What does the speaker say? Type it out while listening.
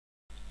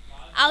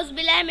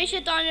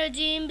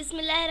औज़ुबिल्लाहिमिनश्शैतानिर्रजीम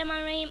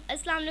बिस्मिल्लाहिर्रहमानिर्रहीम।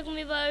 अस्सलाम वालेकुम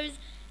व्यूअर्स,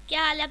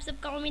 क्या हाल है आप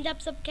सबका। उम्मीद है आप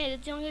सब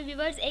खैरियत से होंगे।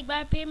 व्यूअर्स, एक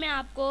बार फिर मैं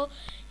आपको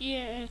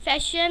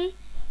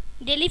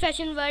डेली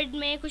फैशन वर्ल्ड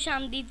में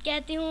खुशामदीद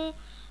कहती हूँ।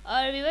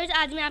 और व्यूअर्स,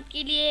 आज मैं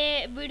आपके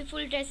लिए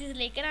ब्यूटीफुल ड्रेसेस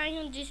लेकर आई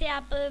हूँ जिसे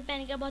आप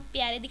पहनकर बहुत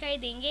प्यारे दिखाई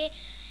देंगे।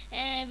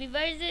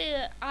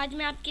 व्यूअर्स, आज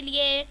मैं आपके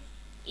लिए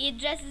ईद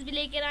ड्रेसेस भी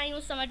लेकर आई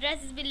हूँ, समर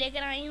ड्रेसेस भी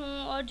लेकर आई हूँ,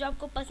 और जो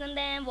आपको पसंद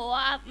हैं वो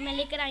मैं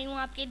लेकर आई हूँ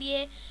आपके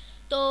लिए।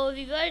 तो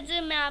व्यूअर्स,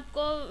 मैं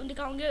आपको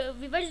दिखाऊंगी।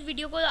 व्यूअर्स,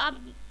 वीडियो को आप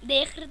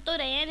देख तो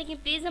रहे हैं, लेकिन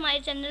प्लीज़ हमारे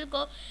चैनल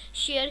को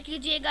शेयर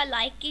कीजिएगा,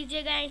 लाइक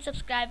कीजिएगा एंड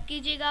सब्सक्राइब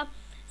कीजिएगा।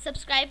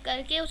 सब्सक्राइब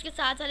करके उसके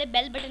साथ वाले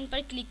बेल बटन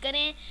पर क्लिक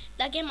करें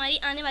ताकि हमारी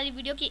आने वाली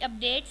वीडियो की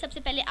अपडेट सबसे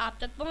पहले आप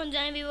तक पहुंच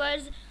जाएं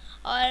व्यूअर्स।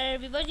 और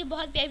व्यूअर्स, ये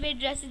बहुत प्यारी प्यारी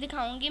ड्रेसेस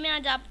दिखाऊंगी मैं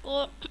आज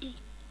आपको।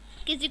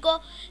 किसी को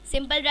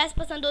सिंपल ड्रेस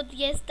पसंद होती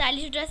है,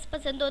 स्टाइलिश ड्रेस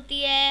पसंद होती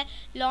है,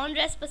 लॉन्ग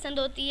ड्रेस पसंद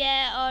होती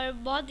है, और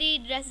बहुत ही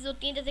ड्रेसेस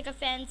होती हैं जैसे कि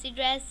फैंसी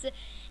ड्रेस।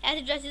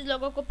 ऐसी ड्रेसेस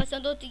लोगों को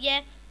पसंद होती है,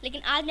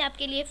 लेकिन आज मैं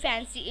आपके लिए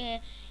फैंसी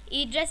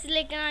ईद ड्रेसेस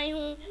लेकर आई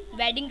हूँ,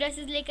 वेडिंग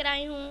ड्रेसेस लेकर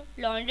आई हूँ,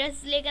 लॉन्ग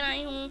ड्रेसेस लेकर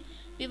आई हूँ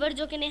व्यूअर,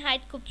 जो कि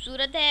नहायत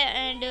खूबसूरत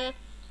है एंड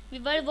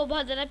व्यूअर वो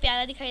बहुत ज़्यादा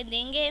प्यारा दिखाई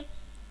देंगे।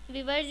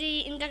 व्यूअर जी,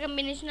 इनका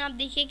कम्बिनेशन आप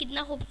देखिए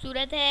कितना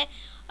खूबसूरत है।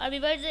 और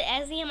व्यूअर्स,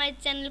 ऐसे ही हमारे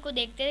चैनल को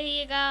देखते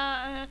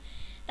रहिएगा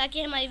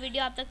ताकि हमारी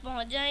वीडियो आप तक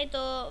पहुंच जाए। तो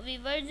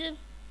व्यूअर्स,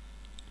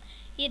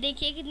 ये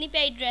देखिए कितनी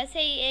प्यारी ड्रेस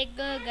है। ये एक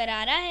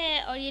गरारा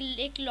है और ये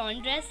एक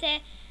लॉन्ग ड्रेस है।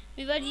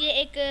 व्यूअर्स, ये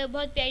एक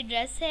बहुत प्यारी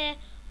ड्रेस है।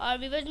 और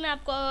व्यूअर्स, मैं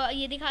आपको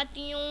ये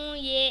दिखाती हूँ,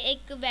 ये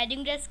एक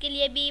वेडिंग ड्रेस के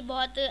लिए भी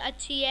बहुत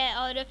अच्छी है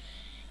और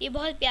ये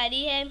बहुत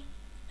प्यारी है।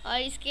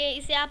 और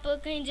इसे आप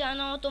कहीं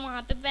जाना हो तो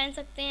वहाँ पे पहन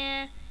सकते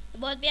हैं,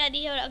 बहुत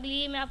प्यारी है। और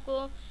अगली मैं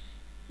आपको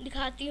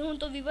दिखाती हूँ।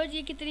 तो व्यूअर्स,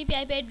 ये कितनी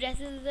प्यारी प्यारी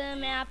ड्रेसेस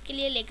मैं आपके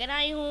लिए लेकर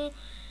आई हूँ।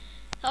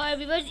 और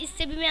व्यूअर्स,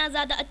 इससे भी मैं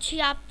ज़्यादा अच्छी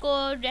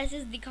आपको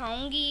ड्रेसेस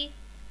दिखाऊंगी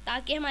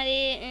ताकि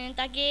हमारी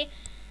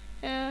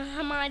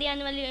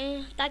आने वाली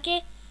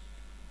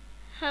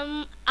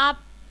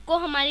आपको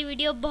हमारी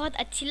वीडियो बहुत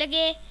अच्छी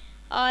लगे।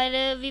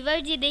 और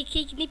व्यूअर्स, ये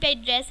देखिए कितनी प्यारी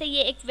ड्रेस है।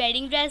 ये एक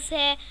वेडिंग ड्रेस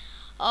है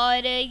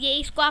और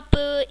इसको आप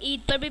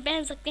ईद पर भी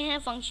पहन सकते हैं,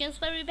 फंक्शंस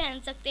पर भी पहन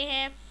सकते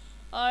हैं।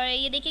 और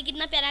ये देखिए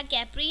कितना प्यारा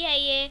कैपरी है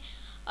ये।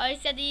 और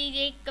इसके साथ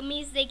ये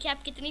कमीज़ देखिए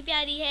आप कितनी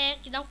प्यारी है,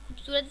 कितना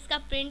खूबसूरत इसका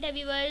प्रिंट है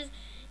व्यूअर्स।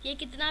 ये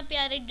कितना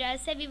प्यारा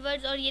ड्रेस है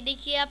व्यूअर्स। और ये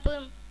देखिए आप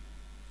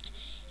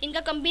इनका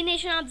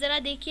कम्बिनेशन आप ज़रा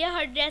देखिए,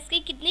 हर ड्रेस के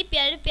कितने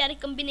प्यारे प्यारे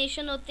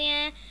कम्बिनेशन होते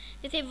हैं,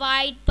 जैसे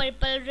वाइट,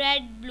 पर्पल,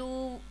 रेड,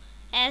 ब्लू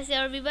ऐसे।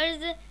 और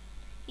व्यूअर्स,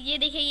 ये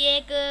देखिए ये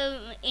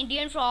एक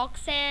इंडियन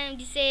फ्रॉक्स हैं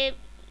जिसे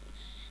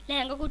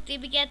लहंगा कुर्ती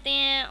भी कहते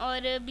हैं।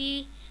 और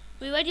भी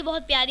व्यूअर्स, ये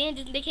बहुत प्यारी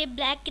हैं। देखिए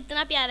ब्लैक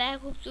कितना प्यारा है,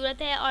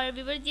 खूबसूरत है। और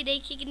व्यूअर्स, ये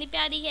देखिए कितनी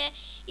प्यारी है।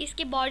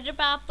 इसके बॉर्डर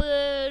पर आप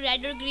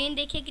रेड और ग्रीन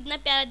देखिए कितना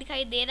प्यारा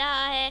दिखाई दे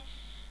रहा है।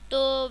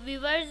 तो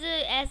व्यूअर्स,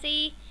 ऐसे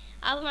ही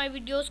आप हमारे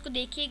वीडियोस को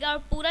देखिएगा और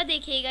पूरा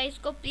देखिएगा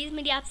इसको, प्लीज़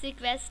मेरी आपसे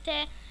रिक्वेस्ट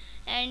है।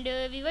 एंड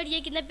व्यूअर्स, ये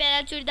कितना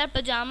प्यारा चूड़ीदार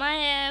पजामा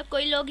है,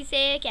 कोई लोग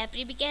इसे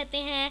कैपरी भी कहते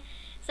हैं,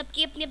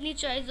 सबकी अपनी अपनी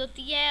चॉइस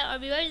होती है। और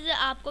व्यूअर्स,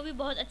 आपको भी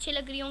बहुत अच्छी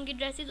लग रही होंगी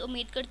ड्रेसेस,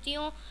 उम्मीद करती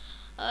हूँ।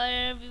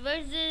 और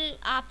व्यूअर्स,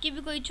 आपकी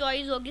भी कोई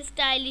चॉइस होगी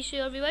स्टाइलिश।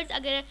 और व्यूअर्स,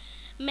 अगर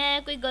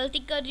मैं कोई गलती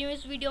कर रही हूँ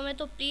इस वीडियो में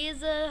तो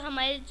प्लीज़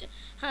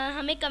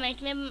हमें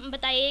कमेंट में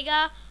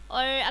बताइएगा।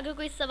 और अगर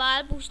कोई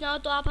सवाल पूछना हो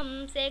तो आप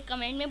हमसे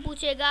कमेंट में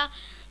पूछिएगा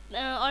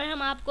और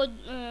हम आपको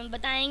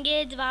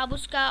बताएंगे जवाब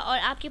उसका, और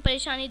आपकी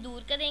परेशानी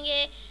दूर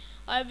करेंगे।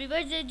 और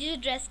व्यूअर्स, जिस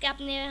ड्रेस के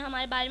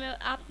हमारे बारे में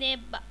आपने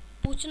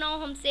पूछना हो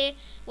हमसे,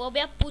 वो भी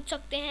आप पूछ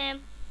सकते हैं।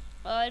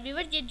 और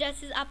व्यूअर्स, ये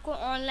ड्रेसेस आपको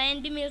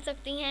ऑनलाइन भी मिल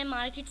सकती हैं,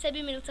 मार्केट से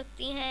भी मिल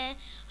सकती हैं,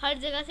 हर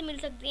जगह से मिल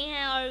सकती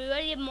हैं। और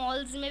व्यूअर्स, ये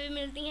मॉल्स में भी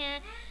मिलती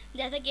हैं,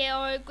 जैसा कि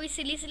और कोई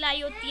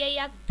सिलाई होती है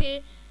या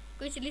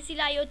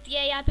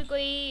फिर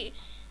कोई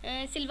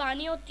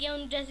सिलवानी होती है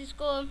उन ड्रेसेस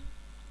को।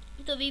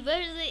 तो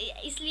व्यूअर्स,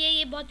 इसलिए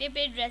ये बहुत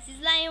प्यारे ड्रेसेस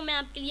लाए हूँ मैं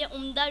आपके लिए।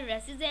 उम्दा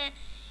ड्रेसेस हैं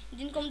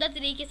जिनको उम्दा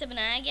तरीके से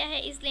बनाया गया है,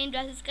 इसलिए इन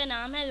ड्रेसेस का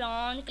नाम है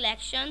लॉन्ग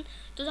कलेक्शन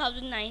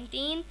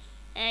 2019।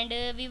 एंड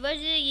व्यूअर्स,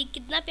 ये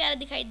कितना प्यारा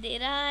दिखाई दे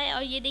रहा है।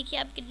 और ये देखिए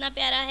आप कितना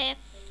प्यारा है।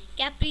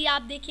 कैपरी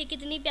आप देखिए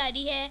कितनी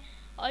प्यारी है,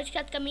 और इसके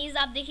साथ कमीज़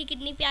आप देखिए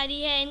कितनी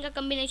प्यारी है। इनका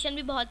कम्बिनेशन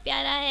भी बहुत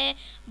प्यारा है।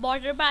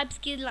 बॉर्डर पर आप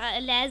इसकी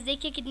लेस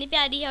देखिए कितनी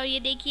प्यारी है। और ये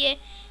देखिए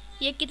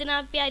ये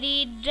कितना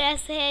प्यारी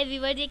ड्रेस है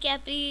व्यूअर्स। ये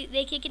कैपरी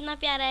देखिए कितना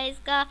प्यारा है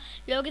इसका।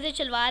 लोग इसे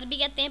शलवार भी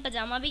कहते हैं,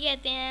 पजामा भी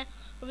कहते हैं।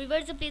 और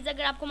व्यूअर्स, प्लीज़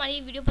अगर आपको हमारी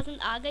वीडियो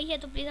पसंद आ गई है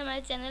तो प्लीज़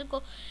हमारे चैनल को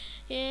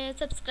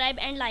सब्सक्राइब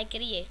एंड लाइक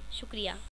करिए। शुक्रिया।